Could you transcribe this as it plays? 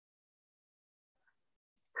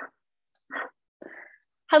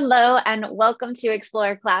Hello and welcome to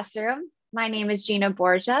Explorer Classroom. My name is Gina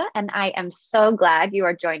Borgia and I am so glad you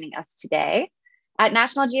are joining us today. At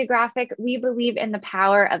National Geographic, we believe in the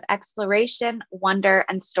power of exploration, wonder,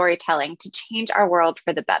 and storytelling to change our world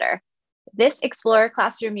for the better. This Explorer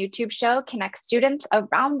Classroom YouTube show connects students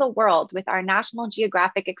around the world with our National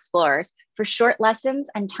Geographic Explorers for short lessons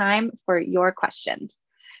and time for your questions.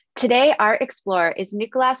 Today, our explorer is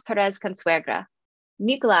Nicolás Pérez-Consuegra.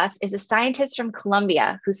 Nicolas is a scientist from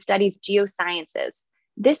Colombia who studies geosciences.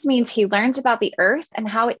 This means he learns about the Earth and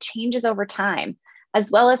how it changes over time, as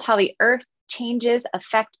well as how the Earth changes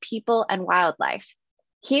affect people and wildlife.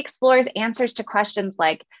 He explores answers to questions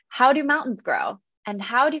like, how do mountains grow? And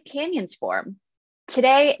how do canyons form?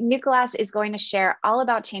 Today, Nicolas is going to share all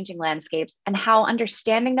about changing landscapes and how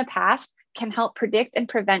understanding the past can help predict and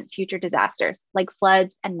prevent future disasters like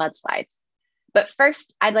floods and mudslides. But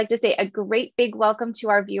first, I'd like to say a great big welcome to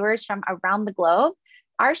our viewers from around the globe.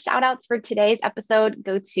 Our shout outs for today's episode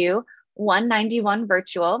go to 191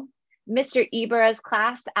 Virtual, Mr. Ibarra's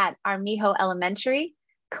class at Armijo Elementary,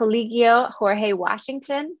 Colegio Jorge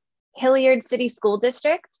Washington, Hilliard City School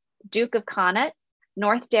District, Duke of Connaught,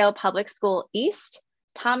 Northdale Public School East,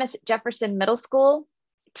 Thomas Jefferson Middle School,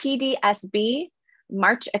 TDSB,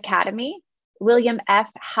 March Academy, William F.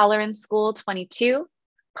 Halloran School 22,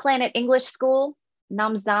 Planet English School,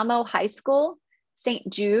 Namzamo High School, St.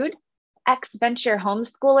 Jude, X-Venture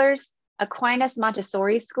Homeschoolers, Aquinas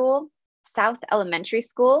Montessori School, South Elementary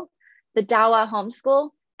School, the Dawa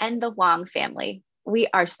Homeschool, and the Wong family. We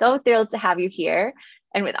are so thrilled to have you here.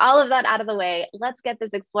 And with all of that out of the way, let's get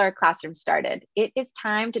this Explorer Classroom started. It is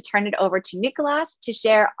time to turn it over to Nicolas to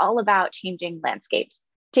share all about changing landscapes.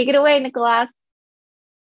 Take it away, Nicolas.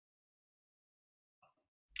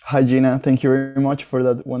 Hi, Gina. Thank you very much for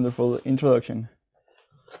that wonderful introduction.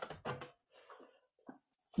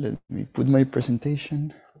 Let me put my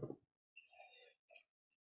presentation.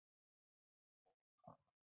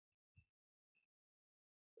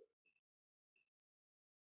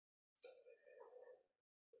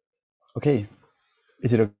 Okay,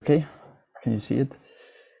 is it okay? Can you see it?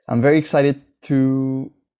 I'm very excited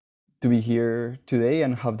to be here today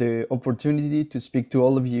and have the opportunity to speak to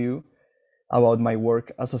all of you about my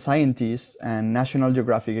work as a scientist and National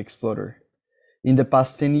Geographic Explorer. In the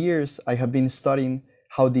past 10 years, I have been studying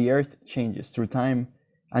how the Earth changes through time,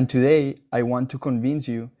 and today I want to convince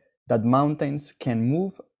you that mountains can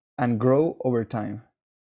move and grow over time.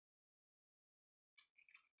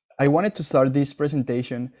 I wanted to start this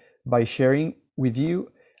presentation by sharing with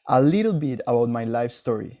you a little bit about my life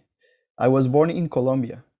story. I was born in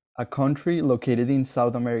Colombia, a country located in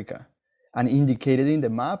South America, and indicated in the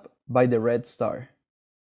map by the red star.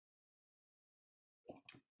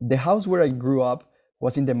 The house where I grew up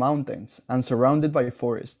was in the mountains and surrounded by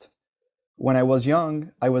forest. When I was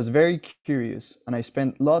young, I was very curious and I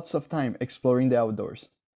spent lots of time exploring the outdoors.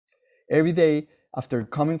 Every day after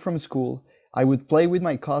coming from school, I would play with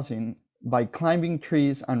my cousin by climbing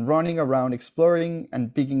trees and running around exploring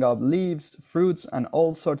and picking up leaves, fruits, and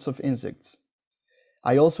all sorts of insects.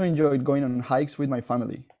 I also enjoyed going on hikes with my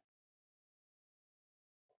family.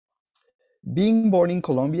 Being born in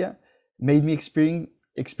Colombia made me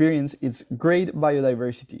experience its great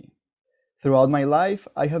biodiversity. Throughout my life,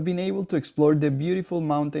 I have been able to explore the beautiful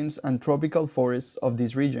mountains and tropical forests of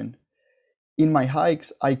this region. In my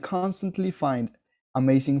hikes, I constantly find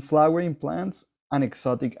amazing flowering plants and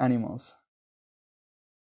exotic animals.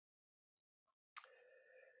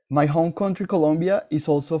 My home country, Colombia, is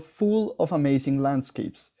also full of amazing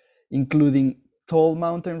landscapes, including tall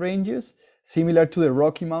mountain ranges, similar to the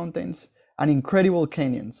Rocky Mountains, and incredible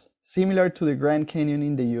canyons, similar to the Grand Canyon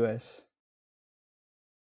in the US.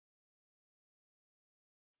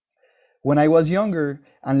 When I was younger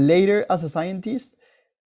and later as a scientist,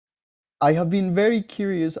 I have been very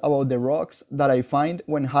curious about the rocks that I find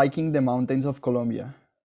when hiking the mountains of Colombia.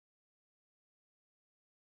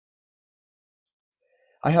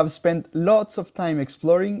 I have spent lots of time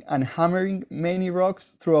exploring and hammering many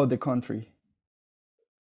rocks throughout the country.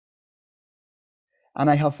 And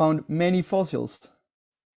I have found many fossils.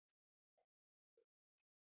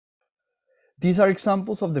 These are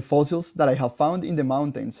examples of the fossils that I have found in the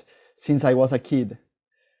mountains since I was a kid.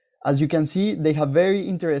 As you can see, they have very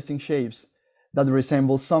interesting shapes that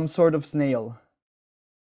resemble some sort of snail.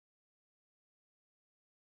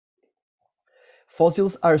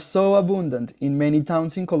 Fossils are so abundant in many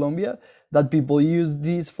towns in Colombia that people use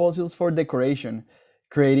these fossils for decoration,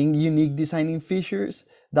 creating unique designing features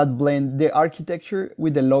that blend the architecture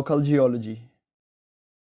with the local geology.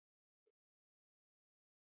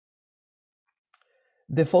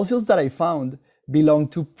 The fossils that I found belong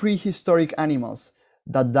to prehistoric animals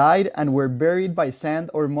that died and were buried by sand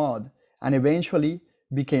or mud and eventually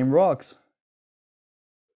became rocks.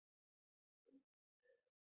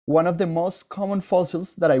 One of the most common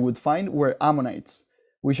fossils that I would find were ammonites,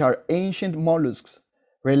 which are ancient mollusks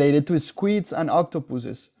related to squids and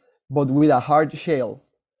octopuses, but with a hard shell.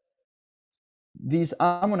 These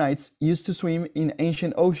ammonites used to swim in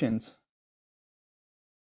ancient oceans.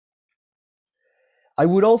 I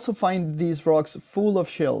would also find these rocks full of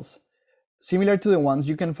shells, similar to the ones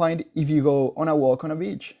you can find if you go on a walk on a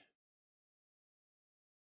beach.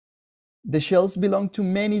 The shells belong to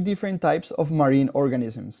many different types of marine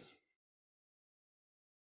organisms.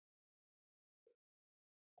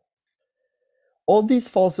 All these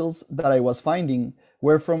fossils that I was finding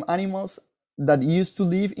were from animals that used to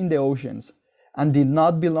live in the oceans and did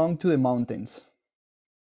not belong to the mountains.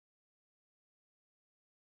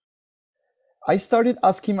 I started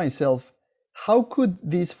asking myself, how could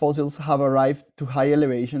these fossils have arrived to high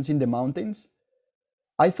elevations in the mountains?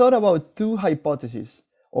 I thought about two hypotheses,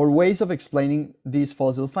 or ways of explaining these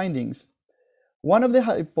fossil findings. One of the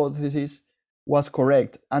hypotheses was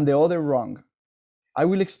correct and the other wrong. I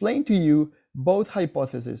will explain to you both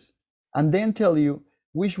hypotheses and then tell you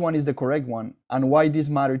which one is the correct one and why this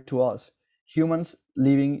mattered to us, humans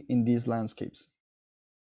living in these landscapes.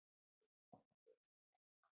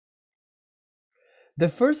 The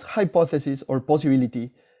first hypothesis or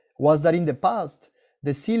possibility was that in the past,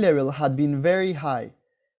 the sea level had been very high,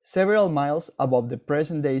 several miles above the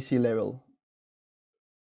present-day sea level.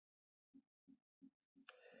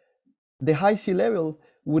 The high sea level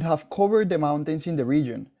would have covered the mountains in the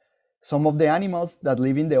region. Some of the animals that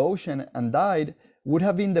live in the ocean and died would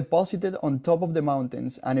have been deposited on top of the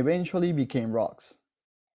mountains and eventually became rocks.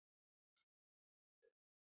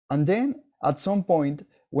 And then, at some point,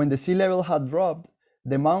 when the sea level had dropped,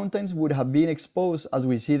 the mountains would have been exposed as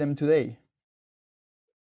we see them today.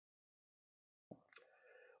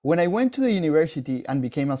 When I went to the university and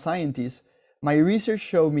became a scientist, my research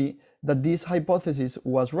showed me that this hypothesis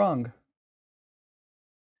was wrong.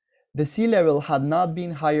 The sea level had not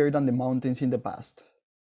been higher than the mountains in the past.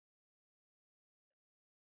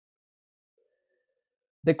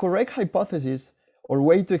 The correct hypothesis, or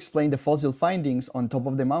way to explain the fossil findings on top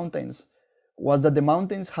of the mountains, was that the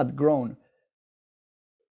mountains had grown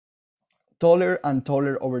taller and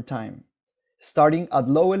taller over time, starting at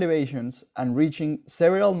low elevations and reaching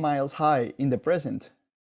several miles high in the present.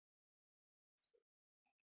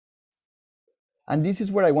 And this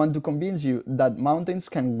is where I want to convince you that mountains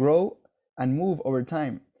can grow and move over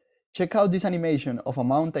time. Check out this animation of a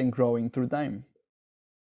mountain growing through time.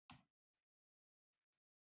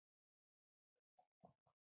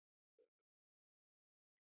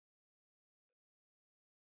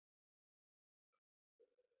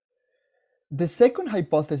 The second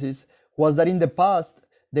hypothesis was that in the past,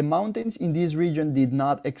 the mountains in this region did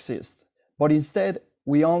not exist, but instead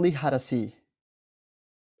we only had a sea.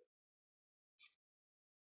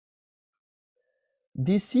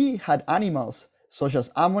 This sea had animals such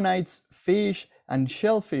as ammonites, fish, and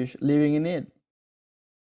shellfish living in it.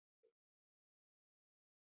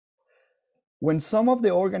 When some of the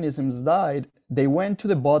organisms died, they went to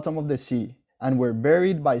the bottom of the sea and were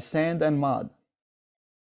buried by sand and mud.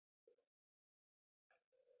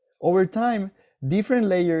 Over time, different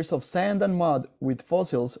layers of sand and mud with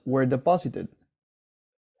fossils were deposited,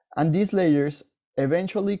 and these layers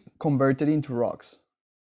eventually converted into rocks.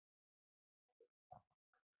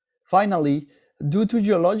 Finally, due to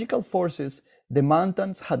geological forces, the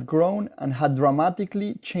mountains had grown and had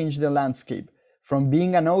dramatically changed the landscape from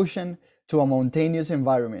being an ocean to a mountainous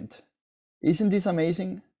environment. Isn't this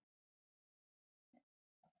amazing?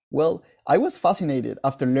 Well, I was fascinated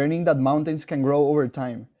after learning that mountains can grow over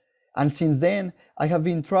time. And since then, I have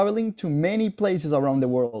been traveling to many places around the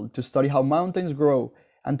world to study how mountains grow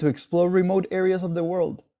and to explore remote areas of the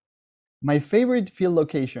world. My favorite field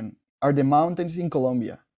location are the mountains in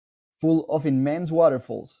Colombia, full of immense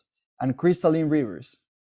waterfalls and crystalline rivers.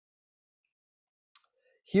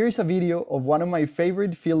 Here is a video of one of my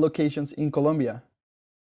favorite field locations in Colombia.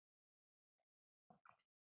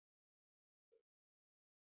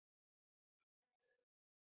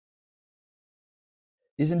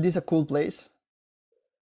 Isn't this a cool place?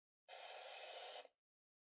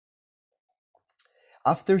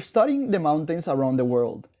 After studying the mountains around the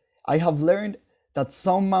world, I have learned that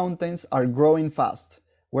some mountains are growing fast,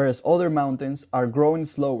 whereas other mountains are growing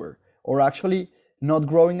slower, or actually not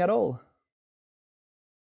growing at all.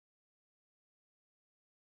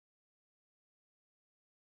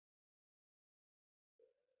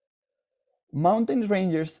 Mountain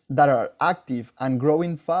ranges that are active and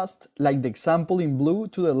growing fast, like the example in blue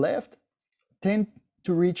to the left, tend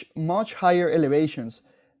to reach much higher elevations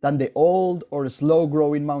than the old or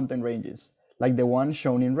slow-growing mountain ranges, like the one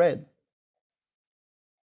shown in red.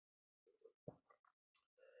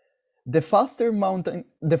 The faster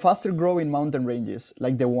growing mountain ranges,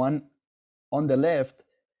 like the one on the left,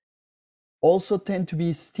 also tend to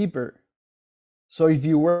be steeper. So if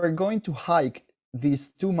you were going to hike these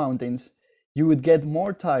two mountains, you would get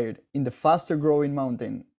more tired in the faster growing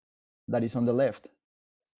mountain that is on the left.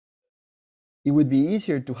 It would be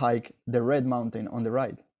easier to hike the red mountain on the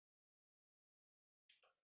right.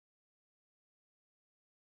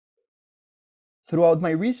 Throughout my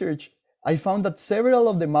research, I found that several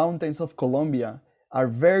of the mountains of Colombia are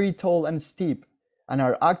very tall and steep and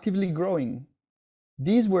are actively growing.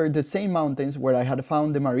 These were the same mountains where I had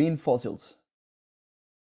found the marine fossils.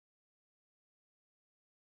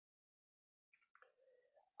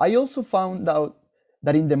 I also found out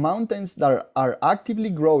that in the mountains that are actively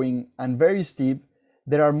growing and very steep,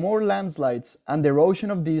 there are more landslides and the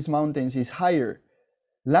erosion of these mountains is higher.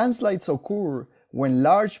 Landslides occur when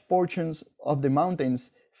large portions of the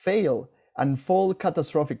mountains fail and fall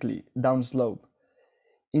catastrophically downslope.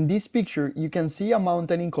 In this picture, you can see a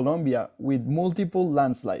mountain in Colombia with multiple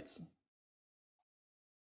landslides.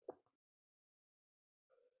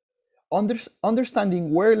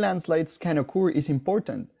 Understanding where landslides can occur is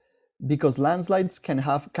important because landslides can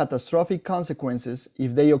have catastrophic consequences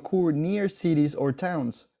if they occur near cities or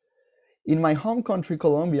towns. In my home country,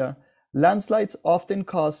 Colombia, landslides often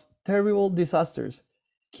cause terrible disasters,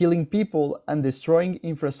 killing people and destroying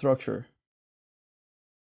infrastructure.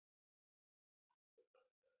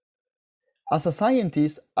 As a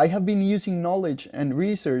scientist, I have been using knowledge and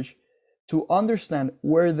research to understand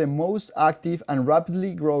where the most active and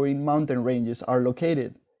rapidly growing mountain ranges are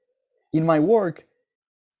located. In my work,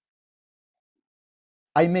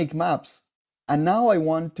 I make maps, and now I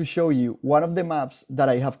want to show you one of the maps that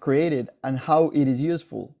I have created and how it is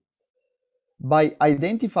useful. By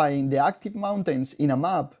identifying the active mountains in a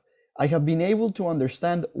map, I have been able to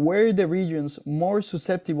understand where the regions more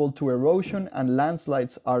susceptible to erosion and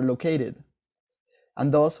landslides are located,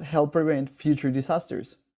 and thus help prevent future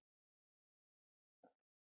disasters.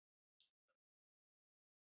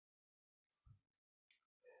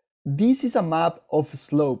 This is a map of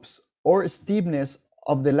slopes or steepness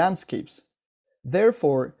of the landscapes.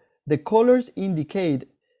 Therefore, the colors indicate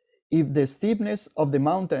if the steepness of the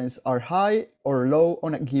mountains are high or low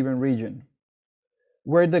on a given region.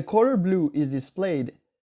 Where the color blue is displayed,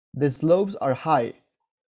 the slopes are high,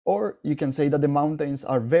 or you can say that the mountains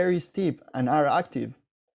are very steep and are active.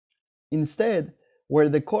 Instead, where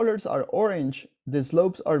the colors are orange, the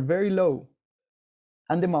slopes are very low,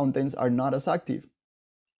 and the mountains are not as active.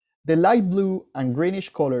 The light blue and greenish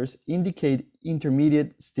colors indicate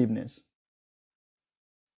intermediate steepness.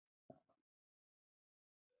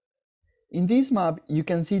 In this map, you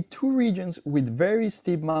can see two regions with very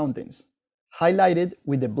steep mountains, highlighted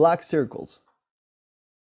with the black circles.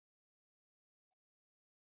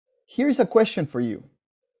 Here is a question for you.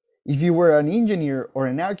 If you were an engineer or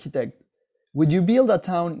an architect, would you build a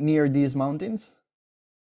town near these mountains?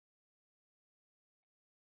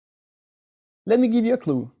 Let me give you a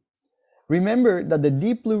clue. Remember that the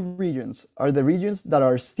deep blue regions are the regions that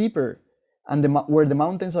are steeper and where the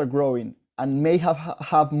mountains are growing and may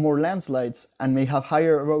have more landslides and may have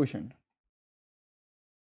higher erosion.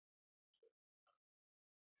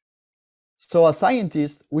 So as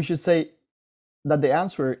scientists, we should say that the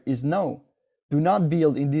answer is no, do not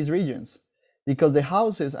build in these regions, because the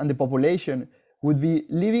houses and the population would be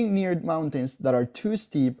living near mountains that are too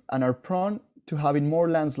steep and are prone to having more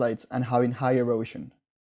landslides and having high erosion.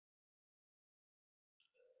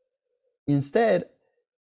 Instead,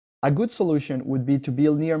 a good solution would be to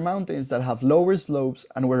build near mountains that have lower slopes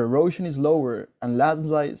and where erosion is lower and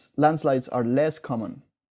landslides are less common.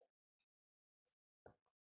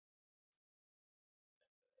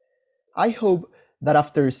 I hope that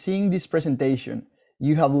after seeing this presentation,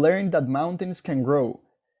 you have learned that mountains can grow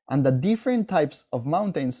and that different types of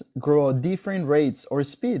mountains grow at different rates or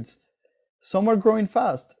speeds. Some are growing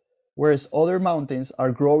fast, whereas other mountains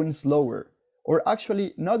are growing slower or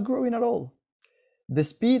actually not growing at all. The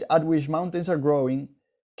speed at which mountains are growing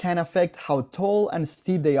can affect how tall and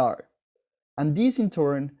steep they are, and this in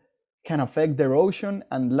turn can affect the erosion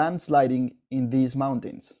and landsliding in these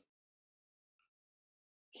mountains.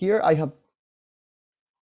 Here I have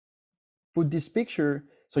put this picture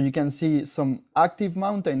so you can see some active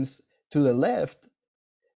mountains to the left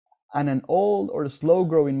and an old or slow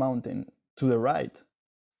growing mountain to the right.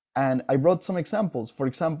 And I brought some examples. For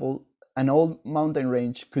example, an old mountain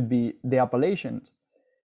range could be the Appalachians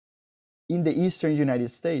in the eastern United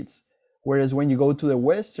States, Whereas when you go to the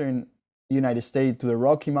Western United States, to the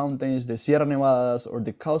Rocky Mountains, the Sierra Nevadas, or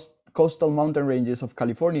the coastal mountain ranges of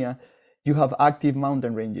California, you have active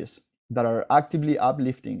mountain ranges that are actively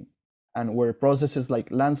uplifting and where processes like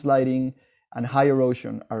landsliding and high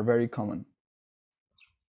erosion are very common.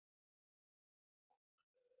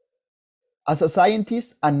 As a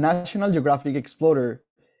scientist and National Geographic explorer,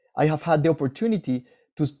 I have had the opportunity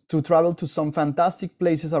to travel to some fantastic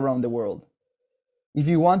places around the world. If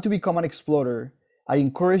you want to become an explorer, I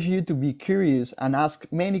encourage you to be curious and ask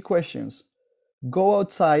many questions. Go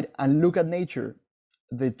outside and look at nature,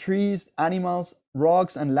 the trees, animals,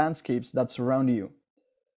 rocks, and landscapes that surround you.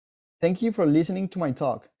 Thank you for listening to my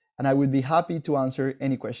talk, and I would be happy to answer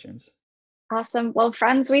any questions. Awesome. Well,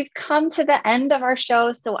 friends, we've come to the end of our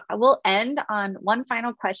show. So I will end on one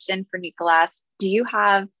final question for Nicolas. Do you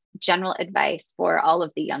have general advice for all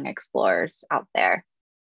of the young explorers out there?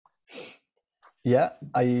 Yeah,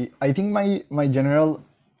 I think my general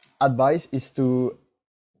advice is to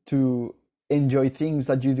enjoy things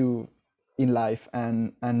that you do in life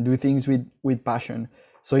and do things with passion.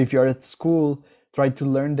 So if you're at school, try to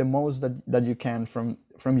learn the most that you can from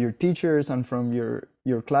your teachers and from your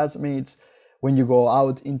classmates. When you go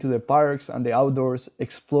out into the parks and the outdoors,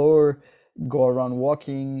 explore, go around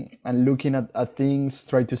walking and looking at things,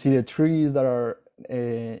 try to see the trees that are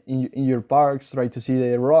in your parks, try to see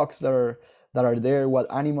the rocks that are there, what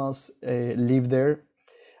animals live there,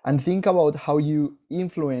 and think about how you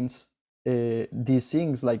influence these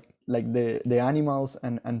things like the animals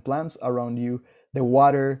and plants around you, the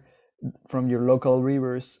water from your local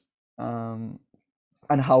rivers, and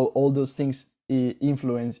how all those things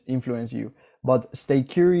influence you. But stay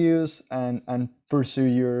curious and pursue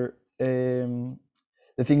your the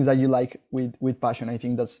things that you like with passion. I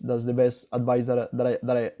think that's the best advice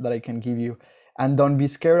that I can give you. And don't be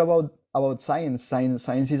scared about science.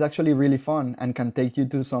 Science is actually really fun and can take you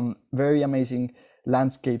to some very amazing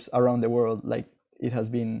landscapes around the world, like it has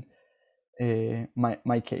been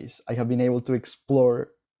my case. I have been able to explore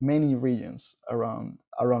many regions around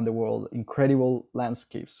the world, incredible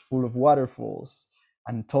landscapes full of waterfalls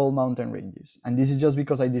and tall mountain ranges. And this is just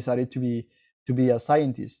because I decided to be a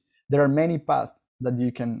scientist. There are many paths that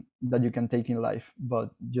you can take in life, but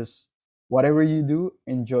just whatever you do,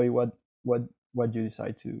 enjoy what you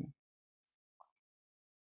decide to do.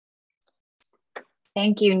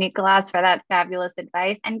 Thank you, Nicolas, for that fabulous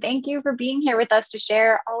advice. And thank you for being here with us to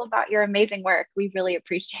share all about your amazing work. We really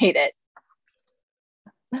appreciate it.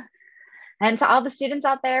 And to all the students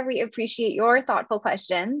out there, we appreciate your thoughtful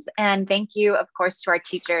questions. And thank you, of course, to our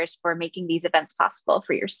teachers for making these events possible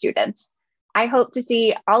for your students. I hope to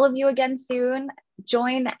see all of you again soon.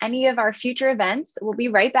 Join any of our future events. We'll be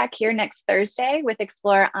right back here next Thursday with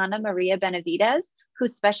Explorer Ana Maria Benavides, who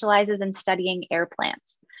specializes in studying air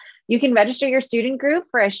plants. You can register your student group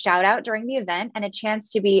for a shout out during the event and a chance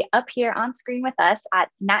to be up here on screen with us at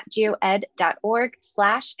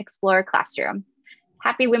natgeoed.org/explorerclassroom.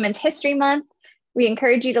 Happy Women's History Month. We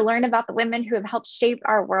encourage you to learn about the women who have helped shape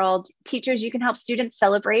our world. Teachers, you can help students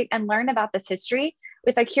celebrate and learn about this history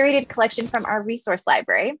with a curated collection from our resource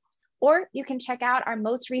library. Or you can check out our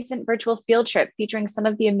most recent virtual field trip featuring some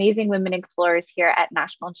of the amazing women explorers here at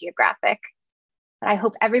National Geographic. But I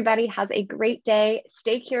hope everybody has a great day.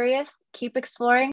 Stay curious, keep exploring.